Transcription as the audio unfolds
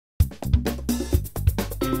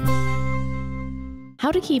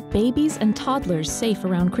How to keep babies and toddlers safe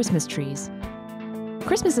around Christmas trees.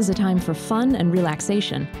 Christmas is a time for fun and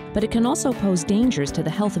relaxation, but it can also pose dangers to the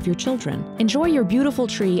health of your children. Enjoy your beautiful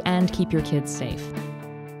tree and keep your kids safe.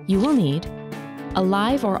 You will need a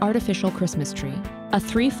live or artificial Christmas tree, a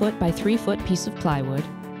 3-foot by 3-foot piece of plywood,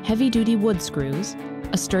 heavy-duty wood screws,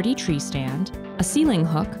 a sturdy tree stand, a ceiling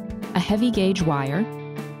hook, a heavy gauge wire,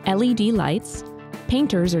 LED lights,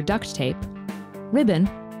 painters or duct tape, ribbon,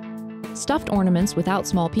 stuffed ornaments without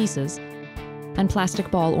small pieces, and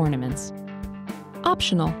plastic ball ornaments.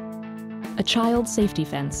 Optional: a child safety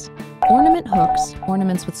fence. Ornament hooks,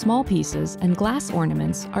 ornaments with small pieces, and glass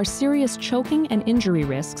ornaments are serious choking and injury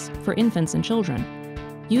risks for infants and children.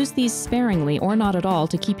 Use these sparingly or not at all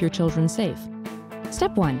to keep your children safe.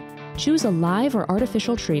 Step 1. Choose a live or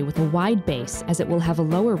artificial tree with a wide base, as it will have a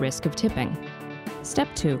lower risk of tipping. Step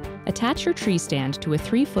 2. Attach your tree stand to a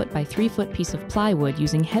 3-foot by 3-foot piece of plywood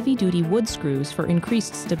using heavy-duty wood screws for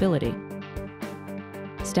increased stability.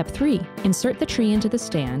 Step 3. Insert the tree into the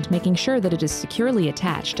stand, making sure that it is securely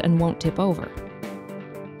attached and won't tip over.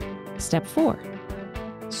 Step 4.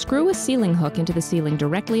 Screw a ceiling hook into the ceiling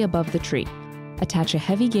directly above the tree. Attach a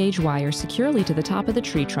heavy gauge wire securely to the top of the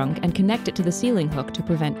tree trunk and connect it to the ceiling hook to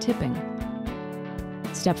prevent tipping.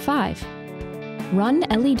 Step 5. Run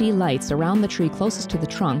LED lights around the tree closest to the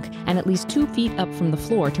trunk and at least 2 feet up from the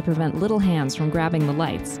floor to prevent little hands from grabbing the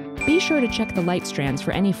lights. Be sure to check the light strands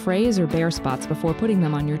for any frays or bare spots before putting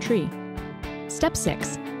them on your tree. Step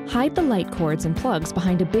 6. Hide the light cords and plugs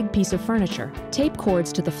behind a big piece of furniture. Tape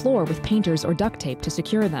cords to the floor with painters or duct tape to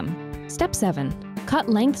secure them. Step 7. Cut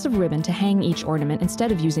lengths of ribbon to hang each ornament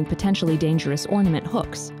instead of using potentially dangerous ornament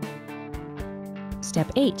hooks.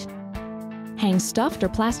 Step 8. Hang stuffed or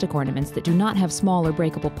plastic ornaments that do not have small or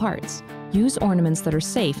breakable parts. Use ornaments that are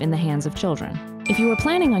safe in the hands of children. If you are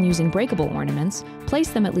planning on using breakable ornaments, place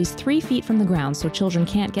them at least 3 feet from the ground so children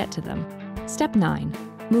can't get to them. Step 9.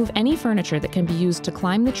 Move any furniture that can be used to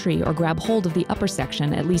climb the tree or grab hold of the upper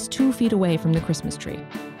section at least 2 feet away from the Christmas tree.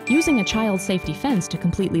 Using a child safety fence to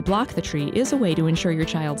completely block the tree is a way to ensure your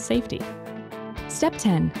child's safety. Step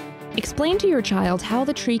 10. Explain to your child how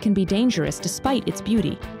the tree can be dangerous despite its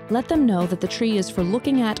beauty. Let them know that the tree is for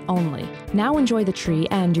looking at only. Now enjoy the tree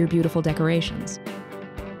and your beautiful decorations.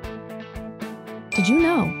 Did you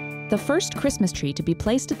know? The first Christmas tree to be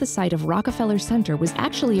placed at the site of Rockefeller Center was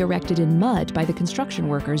actually erected in mud by the construction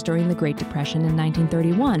workers during the Great Depression in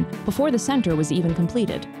 1931, before the center was even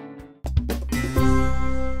completed.